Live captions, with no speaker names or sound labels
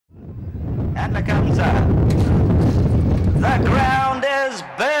And there comes the ground is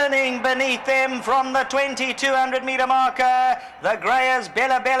burning beneath them from the 2200 metre marker. The greyers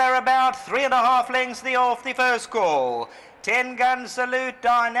Bella Bella about 3.5 lengths off the first call. 10 gun salute,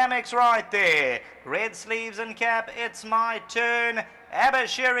 dynamics right there. Red sleeves and cap, it's my turn.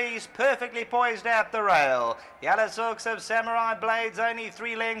 Abashiri's perfectly poised at the rail. Yellow silks of Samurai Blades only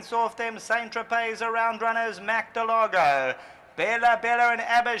 3 lengths off them. Saint Tropez around runners Mac Delago. Bella Bella and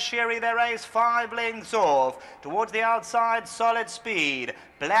Abashiri, they race 5 lengths off. Towards the outside, Solid Speed.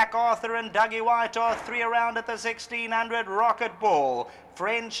 Black Arthur and Dougie White are 3 around at the 1600. Rocket Ball.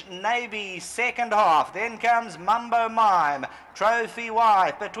 French Navy, second half. Then comes Mumbo Mime. Trophy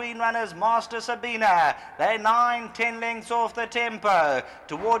Wife. Between runners, Master Sabina. They're 9-10 lengths off the tempo.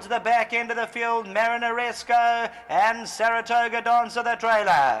 Towards the back end of the field, Marinaresco and Saratoga Dancer, the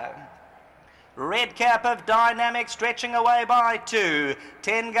trailer. Red cap of Dynamic stretching away by 2.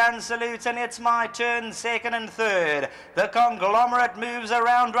 10 gun salutes and it's my turn, second and third. The Conglomerate moves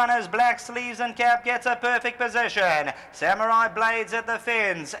around runners, black sleeves and cap gets a perfect position. Samurai Blades at the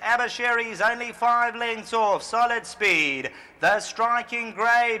fence. Abashiri's only 5 lengths off, Solid Speed. The striking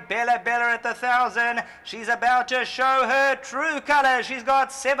grey, Bella Bella at the 1000. She's about to show her true colours. She's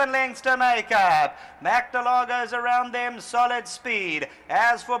got 7 lengths to make up. Mac Delago's around them, Solid Speed.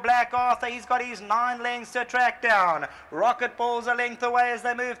 As for Black Arthur, he's got his 9 lengths to track down. Rocket Ball's a length away as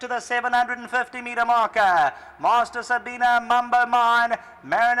they move to the 750 metre marker. Master Sabina, Mumbo Mine,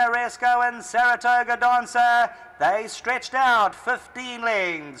 Marinaresco and Saratoga Dancer. They stretched out 15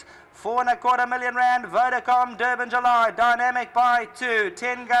 lengths. 4.25 million rand, Vodacom, Durban, July, Dynamic by 2,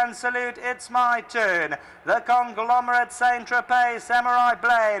 10 gun salute, it's my turn. The Conglomerate, Saint Tropez, Samurai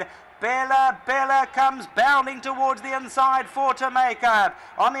Blade. Bella Bella comes bounding towards the inside, 4 to make up.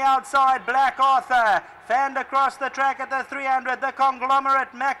 On the outside, Black Arthur. Fanned across the track at the 300, the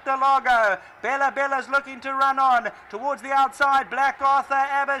Conglomerate, Mac Delago. Bella Bella's looking to run on. Towards the outside, Black Arthur,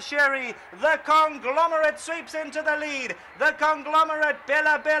 Abashiri. The Conglomerate sweeps into the lead. The Conglomerate,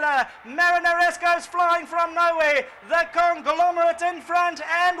 Bella Bella. Marinaresco's flying from nowhere. The Conglomerate in front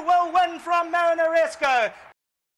and will win from Marinaresco.